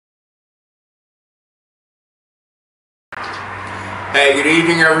Hey, good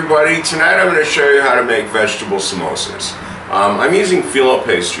evening everybody. Tonight I'm going to show you how to make vegetable samosas. I'm using Phyllo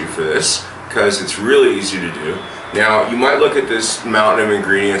pastry for this because it's really easy to do. Now you might look at this mountain of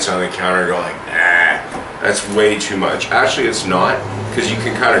ingredients on the counter and go like, nah, that's way too much. Actually it's not, because you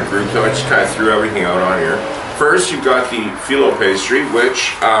can kind of group them. I just kind of threw everything out on here. First you've got the Phyllo pastry,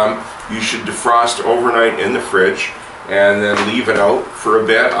 which you should defrost overnight in the fridge and then leave it out for a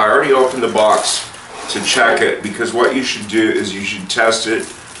bit. I already opened the box to check it, because what you should do is you should test it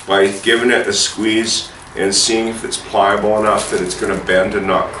by giving it a squeeze and seeing if it's pliable enough that it's going to bend and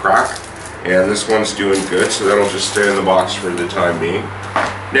not crack. And this one's doing good, so that'll just stay in the box for the time being.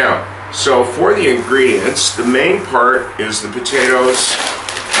 Now, so for the ingredients, the main part is the potatoes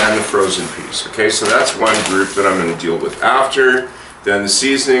and the frozen peas. Okay, so that's one group that I'm going to deal with after. Then the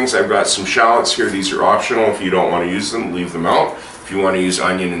seasonings, I've got some shallots here. These are optional. If you don't want to use them, leave them out. If you want to use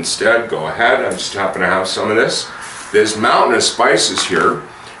onion instead, go ahead. I just happen to have some of this. There's mountain of spices here.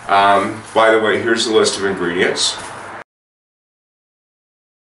 By the way, here's the list of ingredients.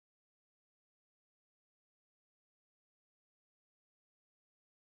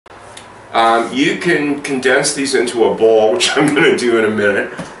 You can condense these into a bowl, which I'm going to do in a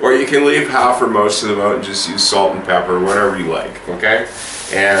minute, or you can leave half or most of them out and just use salt and pepper, whatever you like, okay?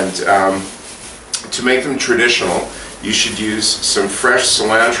 And to make them traditional, you should use some fresh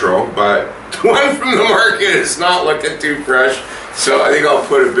cilantro, but the one from the market is not looking too fresh, so I think I'll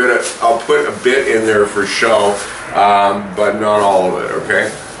put a bit in there for show, but not all of it,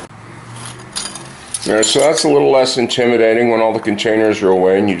 okay? Alright, so that's a little less intimidating when all the containers are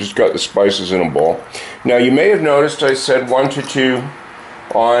away and you just got the spices in a bowl. Now you may have noticed I said 1 to 2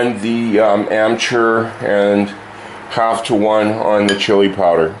 on the amchur and half to 1 on the chili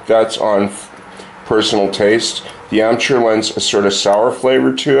powder. That's on personal taste. The amchur lends a sort of sour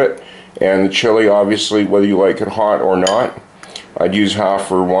flavor to it, and the chili, obviously, whether you like it hot or not, I'd use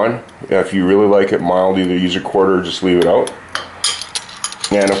half or 1. If you really like it mild, either use a quarter or just leave it out.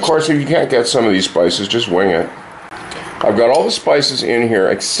 And of course, if you can't get some of these spices, just wing it. I've got all the spices in here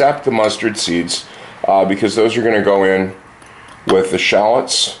except the mustard seeds, because those are going to go in with the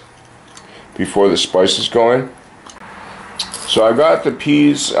shallots before the spices go in. So I've got the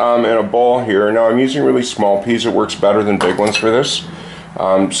peas in a bowl here. Now I'm using really small peas. It works better than big ones for this.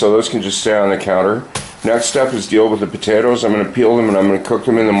 So those can just stay on the counter. Next step is deal with the potatoes. I'm going to peel them and I'm going to cook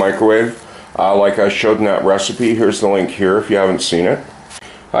them in the microwave like I showed in that recipe. Here's the link here if you haven't seen it.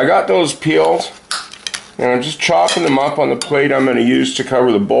 I got those peeled and I'm just chopping them up on the plate I'm going to use to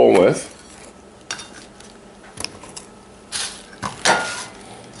cover the bowl with.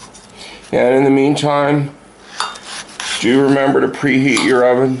 And in the meantime, do remember to preheat your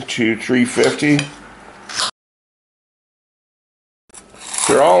oven to 350.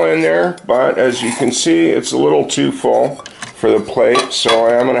 They're all in there, but as you can see, it's a little too full for the plate, so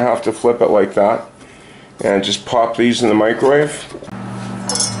I am going to have to flip it like that and just pop these in the microwave.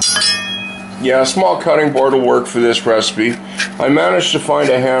 Yeah, a small cutting board will work for this recipe. I managed to find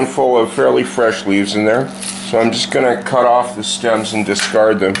a handful of fairly fresh leaves in there, so I'm just going to cut off the stems and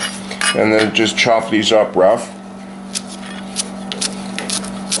discard them, and then just chop these up rough.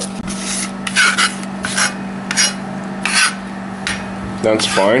 That's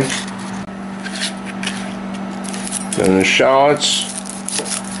fine. Then the shallots,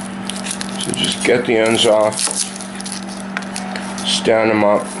 so just get the ends off, stand them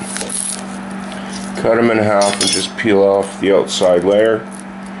up, cut them in half and just peel off the outside layer.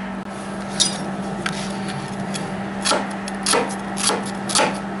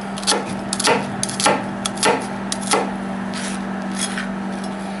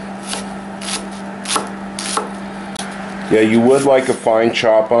 Yeah, you would like a fine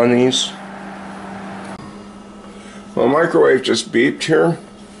chop on these. My microwave just beeped here,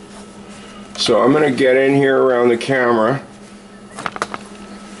 so I'm going to get in here around the camera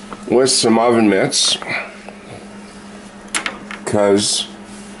with some oven mitts, because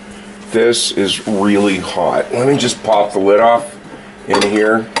this is really hot. Let me just pop the lid off in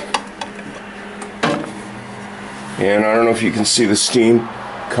here, and I don't know if you can see the steam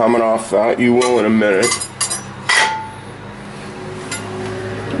coming off that. You will in a minute.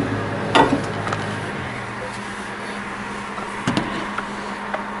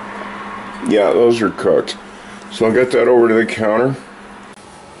 Yeah, those are cooked. So I'll get that over to the counter.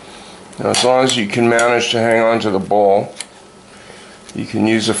 Now, as long as you can manage to hang on to the bowl, you can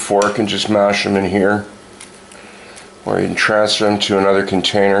use a fork and just mash them in here, or you can transfer them to another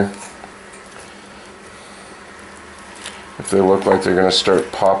container if they look like they're going to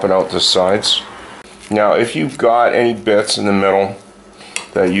start popping out the sides. Now, if you've got any bits in the middle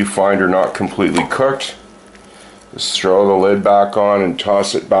that you find are not completely cooked, Just throw the lid back on and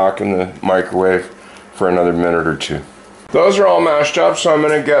toss it back in the microwave for another minute or two. Those are all mashed up, so I'm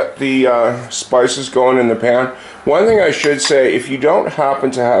going to get the spices going in the pan. One thing I should say, if you don't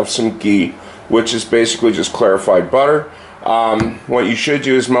happen to have some ghee, which is basically just clarified butter, what you should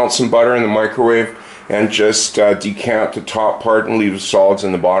do is melt some butter in the microwave and just decant the top part and leave the solids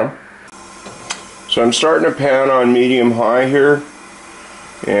in the bottom. So I'm starting a pan on medium-high here,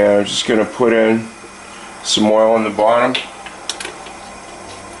 and I'm just going to put in some oil in the bottom,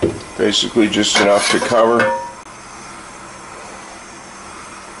 basically just enough to cover.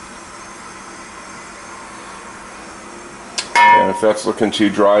 And if that's looking too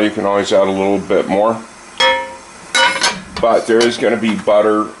dry, you can always add a little bit more. But there is going to be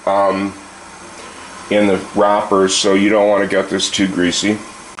butter in the wrappers, so you don't want to get this too greasy.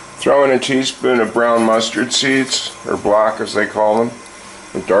 Throw in a teaspoon of brown mustard seeds, or black as they call them,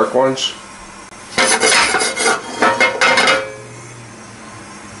 the dark ones.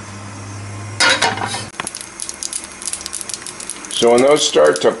 So when those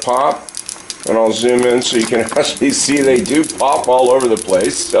start to pop, and I'll zoom in so you can actually see they do pop all over the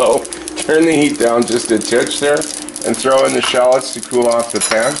place, so turn the heat down just a titch there and throw in the shallots to cool off the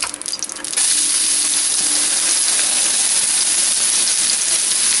pan.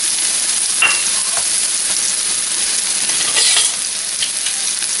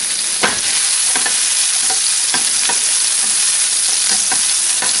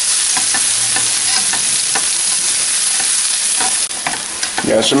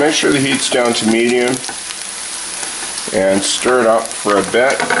 Yeah, so make sure the heat's down to medium and stir it up for a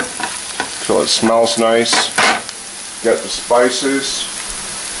bit until it smells nice. Get the spices.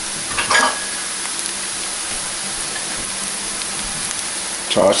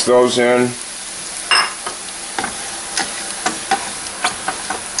 Toss those in.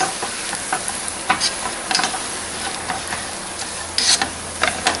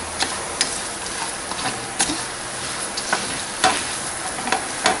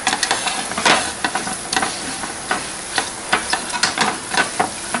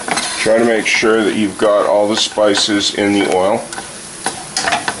 Try to make sure that you've got all the spices in the oil.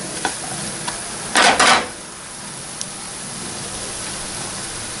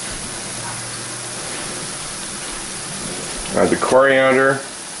 Add the coriander.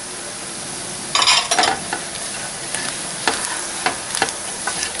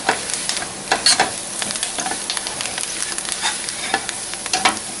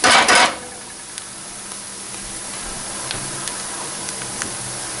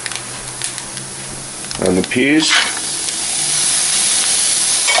 And the peas.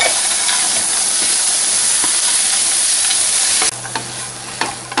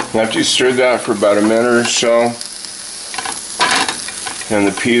 After you stirred that for about a minute or so, and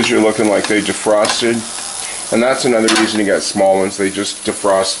the peas are looking like they defrosted, and that's another reason to get small ones, they just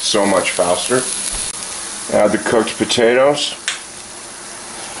defrost so much faster. Add the cooked potatoes.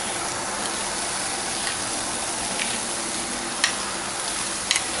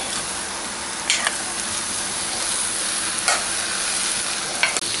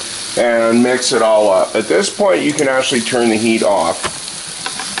 And mix it all up. At this point you can actually turn the heat off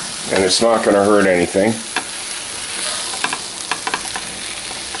and it's not going to hurt anything.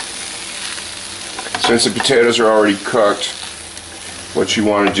 Since the potatoes are already cooked, what you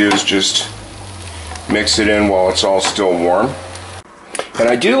want to do is just mix it in while it's all still warm. And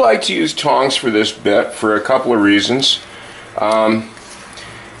I do like to use tongs for this bit for a couple of reasons.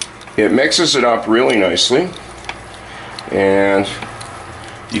 It mixes it up really nicely, and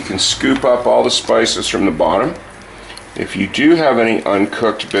you can scoop up all the spices from the bottom. If you do have any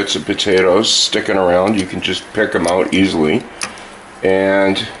uncooked bits of potatoes sticking around, you can just pick them out easily.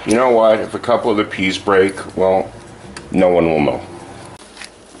 And you know what? If a couple of the peas break, well, no one will know.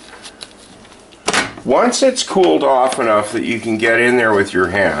 Once it's cooled off enough that you can get in there with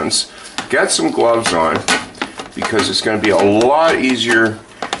your hands, get some gloves on, because it's going to be a lot easier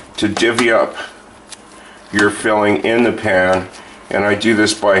to divvy up your filling in the pan. And I do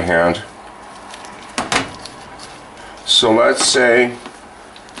this by hand. So let's say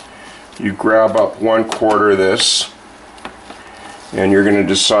you grab up 1/4 of this, and you're going to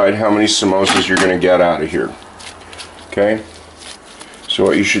decide how many samosas you're going to get out of here. Okay? So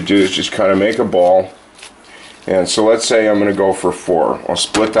what you should do is just kind of make a ball. And so let's say I'm going to go for 4. I'll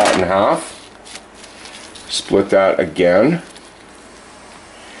split that in half. Split that again.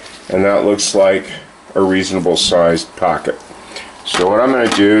 And that looks like a reasonable sized packet. So what I'm going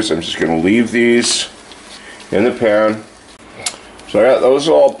to do is I'm just going to leave these in the pan. So I got those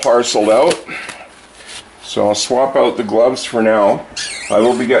all parceled out. So I'll swap out the gloves for now. I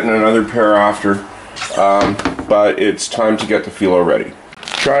will be getting another pair after. but it's time to get the phyllo ready.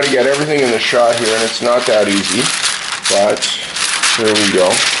 Try to get everything in the shot here, and it's not that easy, but here we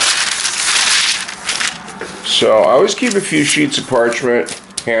go. So I always keep a few sheets of parchment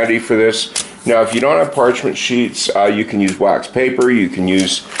handy for this. Now if you don't have parchment sheets, you can use wax paper, you can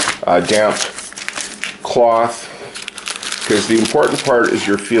use damp cloth, because the important part is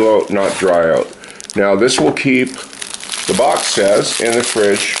your phyllo not dry out. Now this will keep, the box says, in the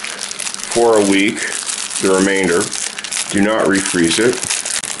fridge for a week, the remainder. Do not refreeze it.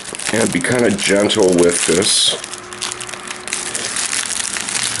 And be kind of gentle with this.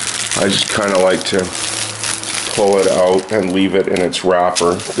 I just kind of like to pull it out and leave it in its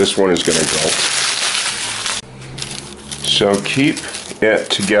wrapper. This one is going to go. So keep it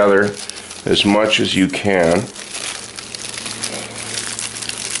together as much as you can.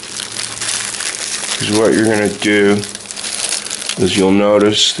 Because what you're going to do is you'll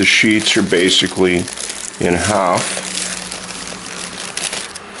notice the sheets are basically in half.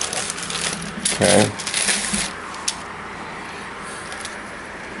 Okay.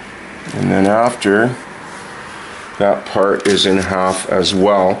 And then after, that part is in half as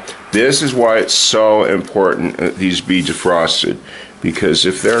well. This is why it's so important that these be defrosted, because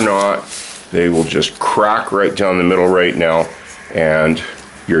if they're not, they will just crack right down the middle right now, and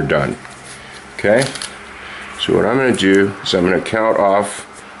you're done. Okay? So what I'm going to do is I'm going to count off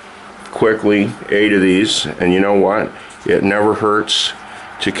quickly 8 of these, and you know what? It never hurts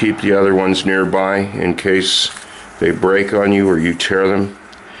to keep the other ones nearby in case they break on you or you tear them,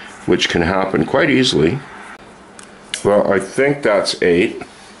 which can happen quite easily. Well, I think that's 8.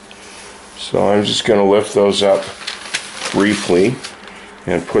 So I'm just going to lift those up briefly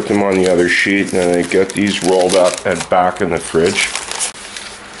and put them on the other sheet, and then I get these rolled up and back in the fridge.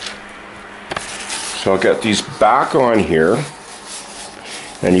 So I'll get these back on here,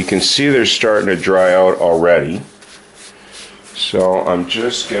 and you can see they're starting to dry out already. So I'm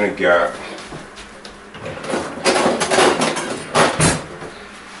just going to get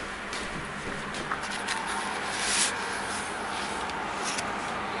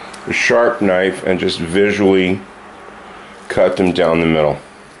a sharp knife and just visually cut them down the middle.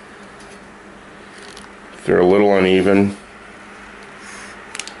 If they're a little uneven,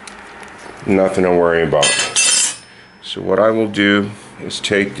 nothing to worry about. So what I will do is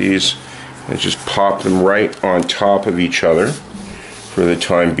take these and just pop them right on top of each other for the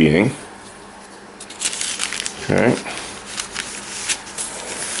time being. Okay.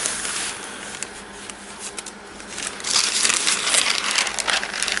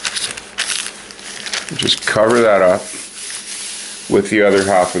 Just cover that up with the other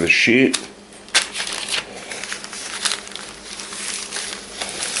half of the sheet.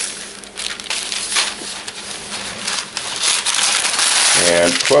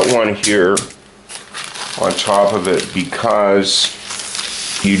 And put one here on top of it, because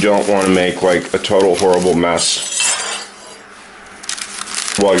you don't want to make like a total horrible mess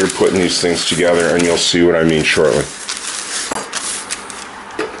while you're putting these things together, and you'll see what I mean shortly.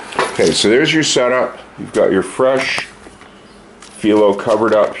 Okay, so there's your setup. You've got your fresh phyllo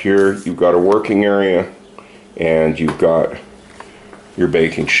covered up here, you've got a working area, and you've got your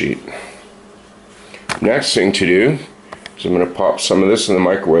baking sheet. Next thing to do is I'm going to pop some of this in the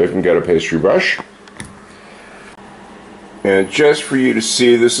microwave and get a pastry brush. And just for you to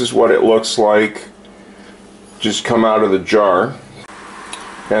see, this is what it looks like just come out of the jar.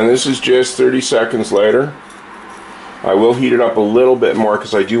 And this is just 30 seconds later. I will heat it up a little bit more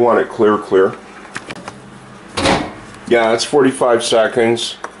because I do want it clear. Yeah, that's 45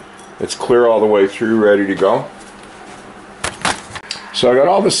 seconds. It's clear all the way through, ready to go. So I got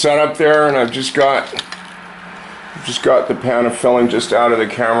all the setup there, and I've just got the pan of filling just out of the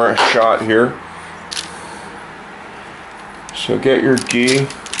camera shot here. So get your ghee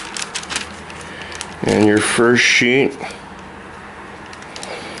and your first sheet,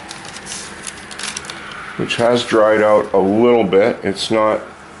 which has dried out a little bit. It's not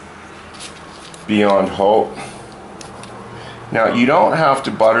beyond hope. Now you don't have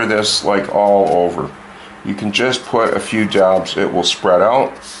to butter this like all over. You can just put a few dabs, it will spread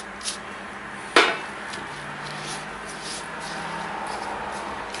out.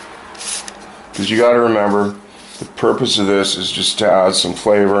 Because you got to remember, the purpose of this is just to add some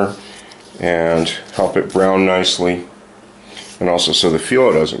flavor and help it brown nicely, and also so the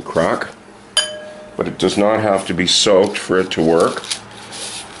phyllo doesn't crack. But it does not have to be soaked for it to work.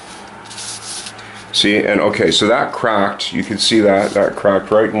 See, and okay, so that cracked. You can see that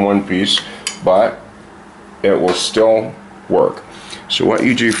cracked right in one piece, but it will still work. So what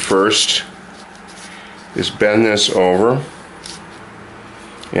you do first is bend this over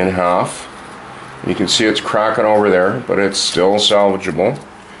in half, You can see it's cracking over there, but it's still salvageable.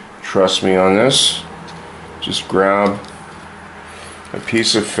 Trust me on this. Just grab a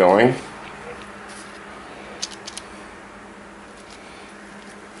piece of filling.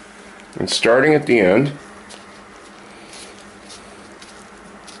 And starting at the end,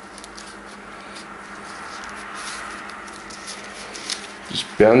 just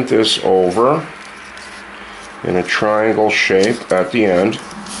bend this over in a triangle shape at the end.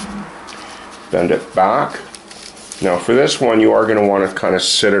 Bend it back. Now for this one, you are going to want to kind of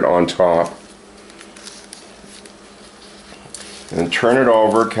sit it on top. And turn it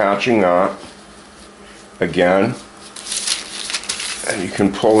over, catching that. Again. And you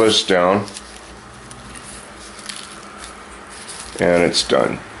can pull this down. And it's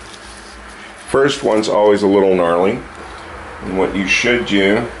done. First one's always a little gnarly. And what you should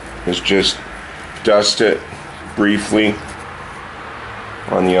do is just dust it briefly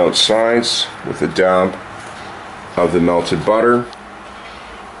on the outsides with a dab of the melted butter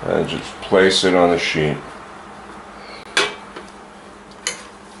and just place it on the sheet.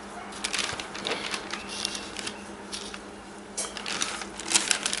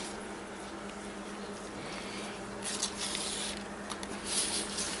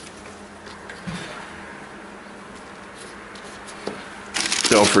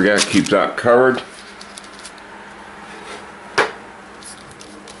 Don't forget, keep that covered.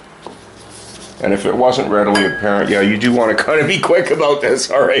 And if it wasn't readily apparent, yeah, you do want to kind of be quick about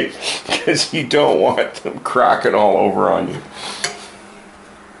this, all right? Because you don't want them cracking all over on you.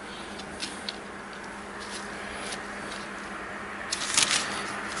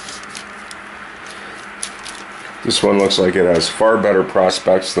 This one looks like it has far better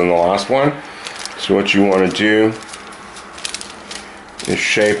prospects than the last one. So what you want to do is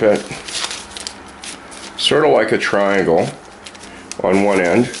shape it sort of like a triangle on one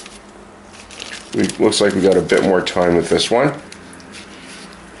end. Looks like we got a bit more time with this one.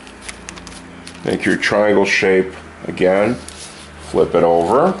 Make your triangle shape again. Flip it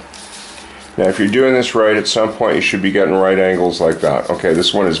over. Now if you're doing this right, at some point you should be getting right angles like that. Okay,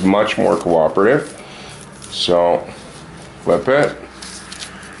 this one is much more cooperative. So flip it,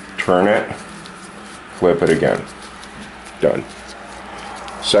 turn it, flip it again. Done.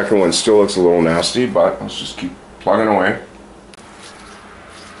 Second one still looks a little nasty, but let's just keep plugging away.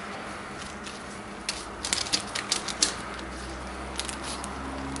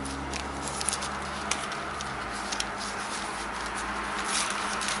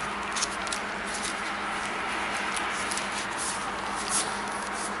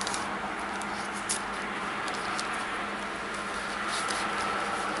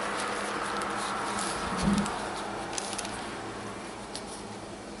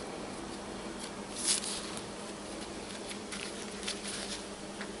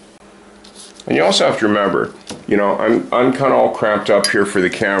 And you also have to remember, you know, I'm kind of all cramped up here for the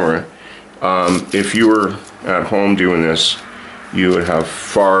camera. If you were at home doing this, you would have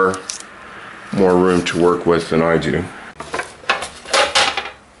far more room to work with than I do.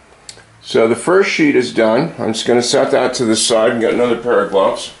 So the first sheet is done. I'm just going to set that to the side and get another pair of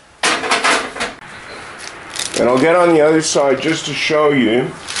gloves. And I'll get on the other side just to show you.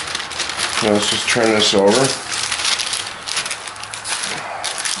 Now let's just turn this over.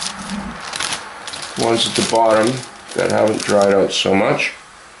 Ones at the bottom that haven't dried out so much.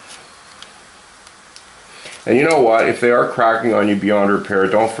 And you know what, if they are cracking on you beyond repair,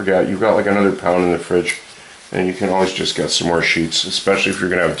 don't forget you've got like another pound in the fridge and you can always just get some more sheets, especially if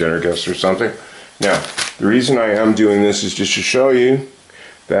you're gonna have dinner guests or something. Now the reason I am doing this is just to show you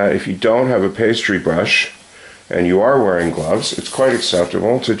that if you don't have a pastry brush and you are wearing gloves, it's quite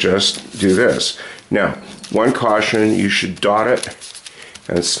acceptable to just do this. Now one caution, you should dot it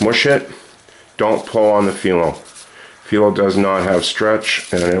and smush it. Don't pull on the Phyllo. Phyllo does not have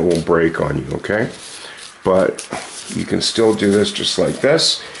stretch and it will break on you, okay? But you can still do this just like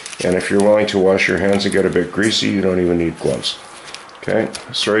this. And if you're willing to wash your hands and get a bit greasy, you don't even need gloves. Okay,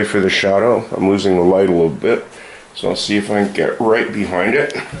 sorry for the shadow. I'm losing the light a little bit. So I'll see if I can get right behind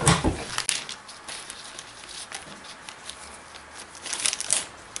it.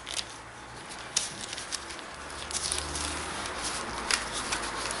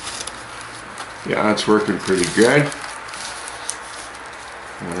 Yeah, it's working pretty good.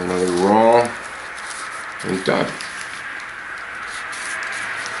 And another roll, and done.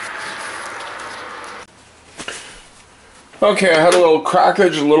 Okay, I had a little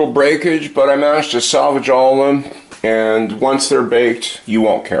crackage, a little breakage, but I managed to salvage all of them, and once they're baked, you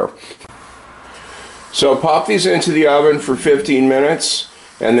won't care. So pop these into the oven for 15 minutes,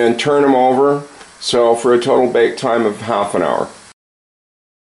 and then turn them over, so for a total bake time of half an hour.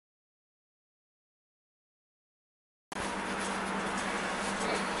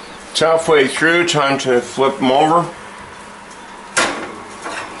 It's halfway through, time to flip them over.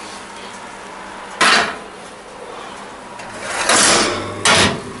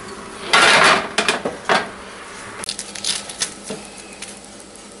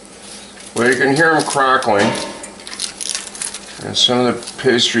 Well, you can hear them crackling, and some of the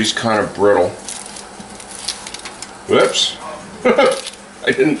pastry's kind of brittle. Whoops.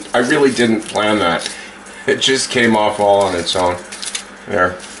 I really didn't plan that. It just came off all on its own.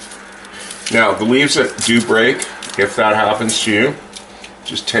 There. Now, the leaves that do break, if that happens to you,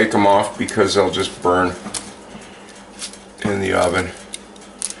 just take them off because they'll just burn in the oven,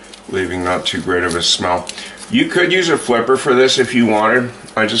 leaving not too great of a smell. You could use a flipper for this if you wanted.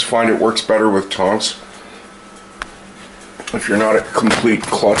 I just find it works better with tongs. If you're not a complete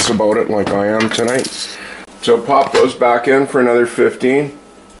klutz about it like I am tonight. So pop those back in for another 15.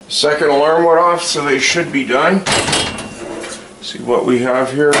 Second alarm went off, so they should be done. See what we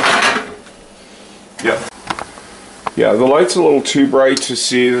have here. Yeah, the light's a little too bright to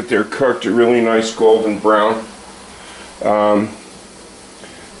see that they're cooked a really nice golden brown. Let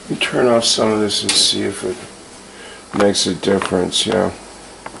me turn off some of this and see if it makes a difference. Yeah.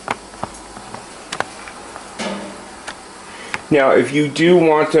 Now, if you do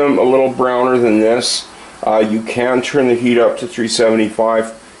want them a little browner than this, you can turn the heat up to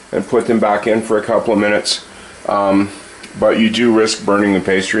 375 and put them back in for a couple of minutes. But you do risk burning the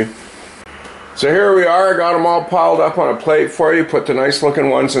pastry. So here we are. I got them all piled up on a plate for you. Put the nice looking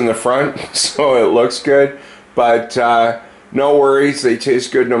ones in the front so it looks good. But no worries, they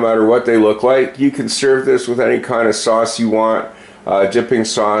taste good no matter what they look like. You can serve this with any kind of sauce you want, dipping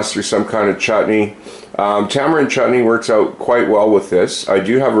sauce or some kind of chutney. Tamarind chutney works out quite well with this. I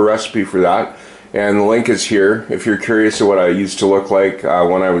do have a recipe for that, and the link is here if you're curious of what I used to look like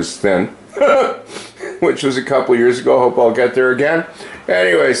when I was thin, which was a couple years ago. Hope I'll get there again.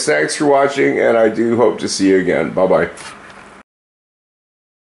 Anyways, thanks for watching, and I do hope to see you again. Bye-bye.